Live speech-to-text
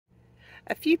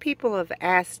A few people have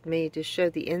asked me to show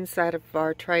the inside of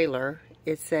our trailer.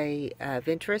 It's a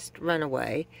Venturist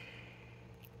Runaway,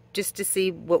 just to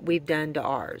see what we've done to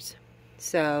ours.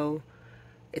 So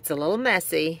it's a little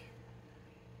messy.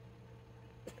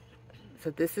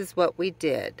 So this is what we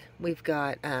did. We've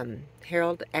got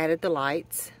Harold added the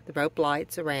lights, the rope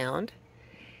lights around,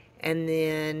 and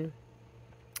then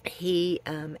he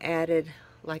added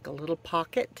like a little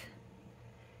pocket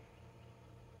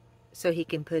so he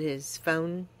can put his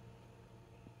phone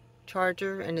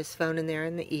charger and his phone in there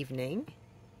in the evening.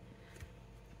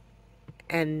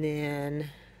 And then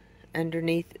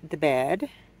underneath the bed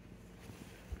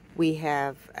we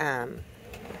have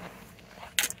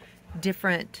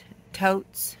different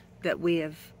totes that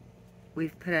we've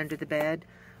put under the bed.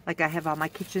 Like I have all my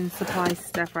kitchen supply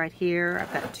stuff right here.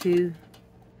 I've got two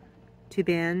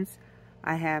bins.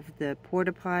 I have the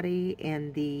porta potty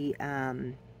and the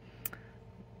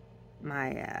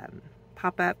my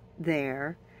pop-up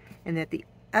there, and at the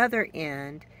other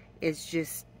end is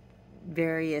just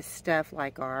various stuff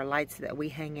like our lights that we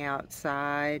hang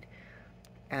outside,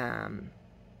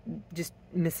 just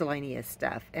miscellaneous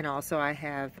stuff. And also I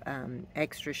have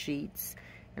extra sheets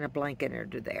and a blanket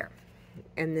under there.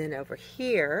 And then over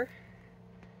here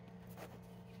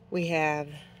we have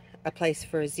a place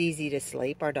for Zizi to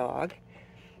sleep, our dog.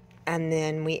 And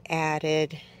then we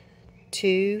added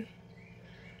two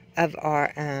of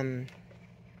our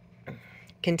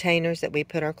containers that we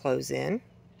put our clothes in.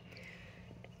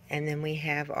 And then we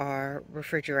have our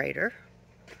refrigerator.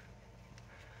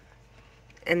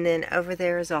 And then over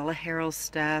there is all of Harold's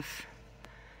stuff,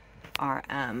 our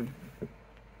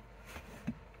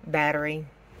battery,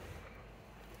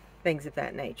 things of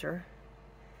that nature.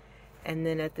 And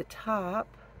then at the top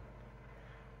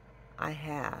I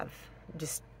have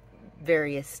just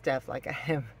various stuff, like I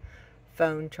have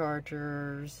phone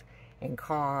chargers and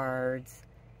cards,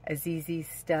 Azizi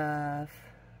stuff,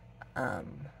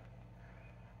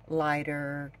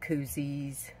 lighter,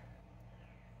 koozies,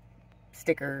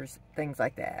 stickers, things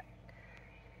like that.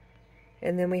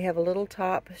 And then we have a little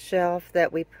top shelf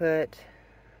that we put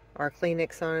our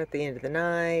Kleenex on at the end of the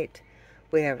night.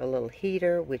 We have a little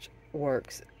heater which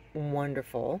works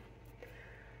wonderful.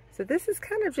 So this is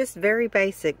kind of just very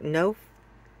basic, no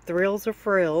thrills or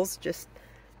frills, just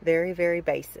very, very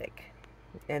basic.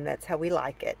 And that's how we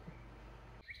like it.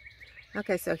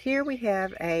 Okay, so here we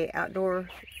have a outdoor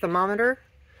thermometer.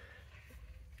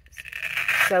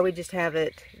 So we just have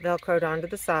it velcroed onto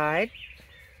the side.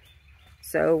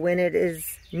 So when it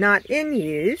is not in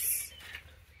use,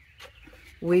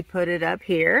 we put it up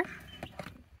here.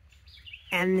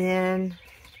 And then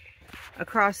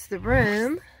across the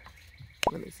room,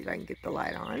 let me see if I can get the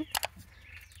light on.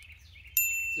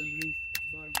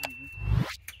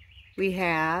 We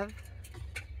have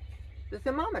the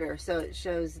thermometer, so it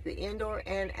shows the indoor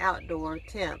and outdoor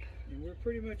temp. And we're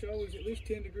pretty much always at least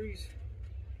 10 degrees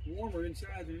warmer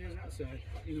inside than it is outside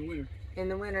in the winter. In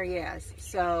the winter, yes.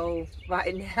 So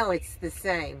right now it's the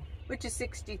same, which is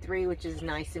 63, which is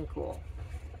nice and cool.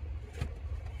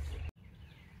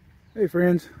 Hey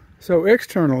friends, so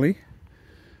externally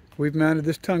we've mounted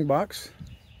this tongue box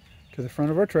to the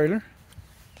front of our trailer,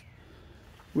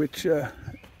 which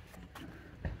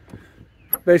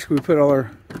basically we put all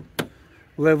our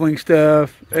leveling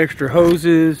stuff, extra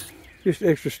hoses, just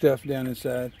extra stuff down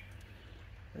inside,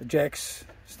 jacks,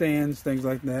 stands, things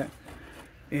like that.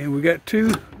 And we got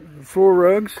two floor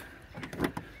rugs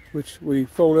which we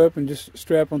fold up and just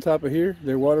strap on top of here.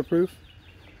 They're waterproof.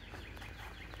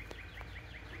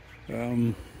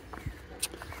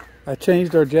 I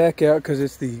changed our jack out because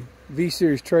it's the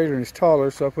V-Series trailer and it's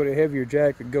taller, so I put a heavier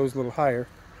jack that goes a little higher.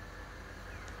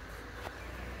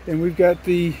 And we've got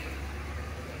the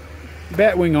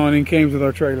Batwing awning came with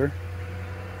our trailer,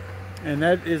 and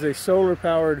that is a solar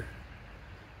powered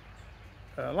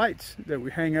lights that we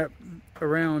hang up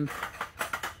around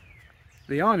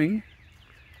the awning,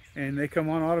 and they come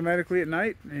on automatically at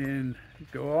night and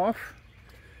go off,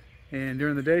 and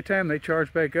during the daytime they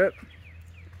charge back up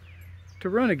to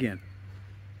run again.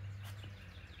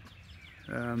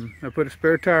 I put a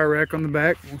spare tire rack on the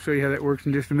back. We'll show you how that works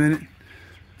in just a minute.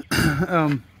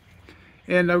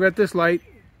 And I've got this light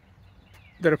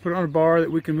that I put on a bar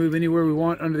that we can move anywhere we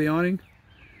want under the awning,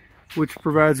 which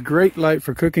provides great light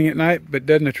for cooking at night but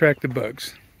doesn't attract the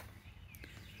bugs.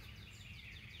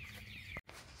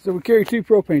 So we carry two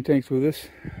propane tanks with us.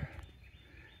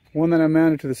 One that I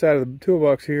mounted to the side of the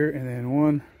toolbox here, and then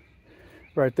one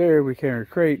right there we carry a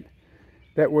crate.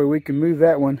 That way we can move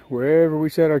that one wherever we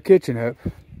set our kitchen up.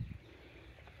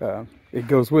 It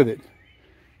goes with it.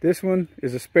 This one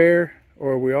is a spare,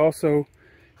 or we also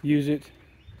use it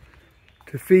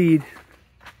to feed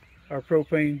our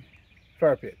propane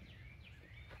fire pit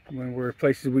when we're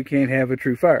places we can't have a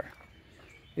true fire.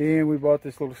 And we bought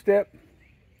this little step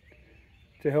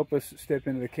to help us step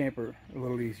into the camper a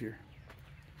little easier.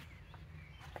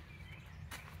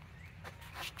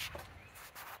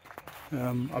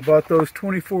 I bought those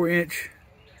 24-inch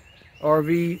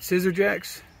RV scissor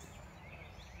jacks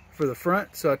for the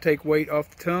front, so I take weight off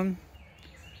the tongue.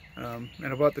 And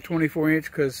I bought the 24-inch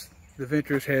because the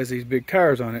Venturist has these big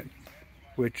tires on it,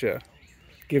 which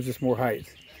gives us more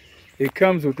height. It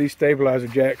comes with these stabilizer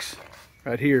jacks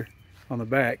right here on the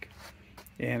back,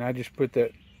 and I just put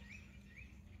that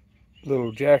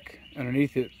little jack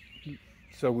underneath it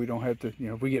so we don't have to, you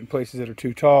know, if we get in places that are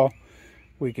too tall,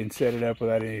 we can set it up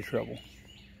without any trouble.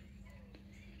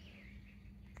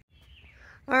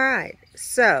 Alright,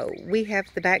 so we have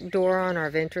the back door on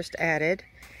our Venturist added,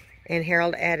 and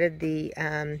Harold added the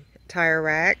tire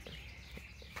rack.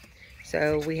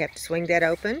 So we have to swing that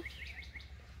open.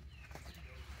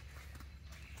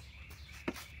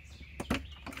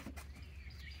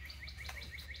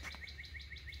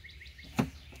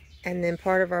 And then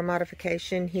part of our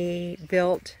modification, he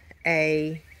built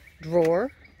a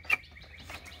drawer.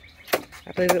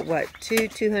 I believe it, what,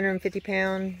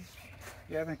 250-pound?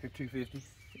 Yeah, I think they're 250.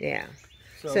 Yeah.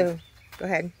 So go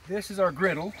ahead. This is our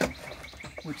griddle,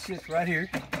 which sits right here.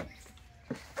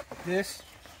 This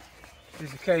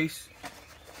is the case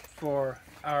for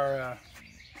our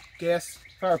gas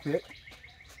fire pit.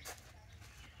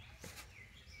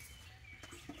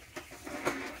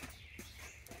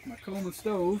 My Coleman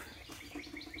stove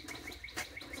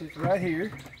sits right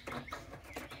here,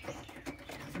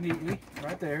 neatly,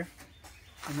 right there.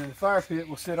 And then the fire pit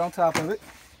will sit on top of it.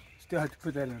 Still have to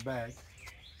put that in a bag.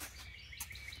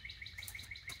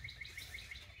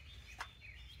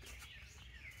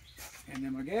 And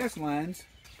then my gas lines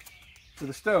for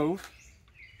the stove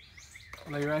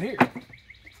lay right here.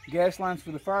 The gas lines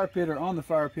for the fire pit are on the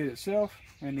fire pit itself,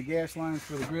 and the gas lines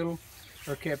for the griddle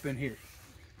are kept in here.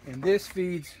 And this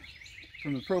feeds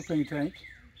from the propane tank,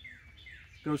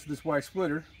 goes to this white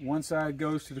splitter. One side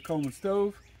goes to the Coleman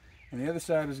stove, and the other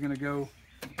side is going to go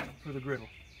for the griddle.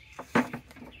 And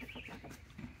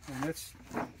that's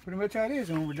pretty much how it is.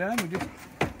 And when we're done, we just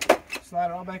slide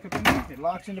it all back up in there. It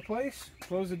locks into place,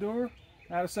 close the door,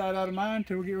 out of sight, out of mind,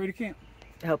 until we get ready to camp.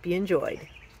 I hope you enjoyed.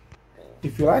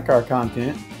 If you like our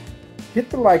content,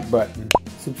 hit the like button,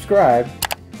 subscribe,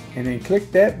 and then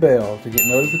click that bell to get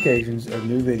notifications of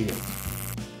new videos.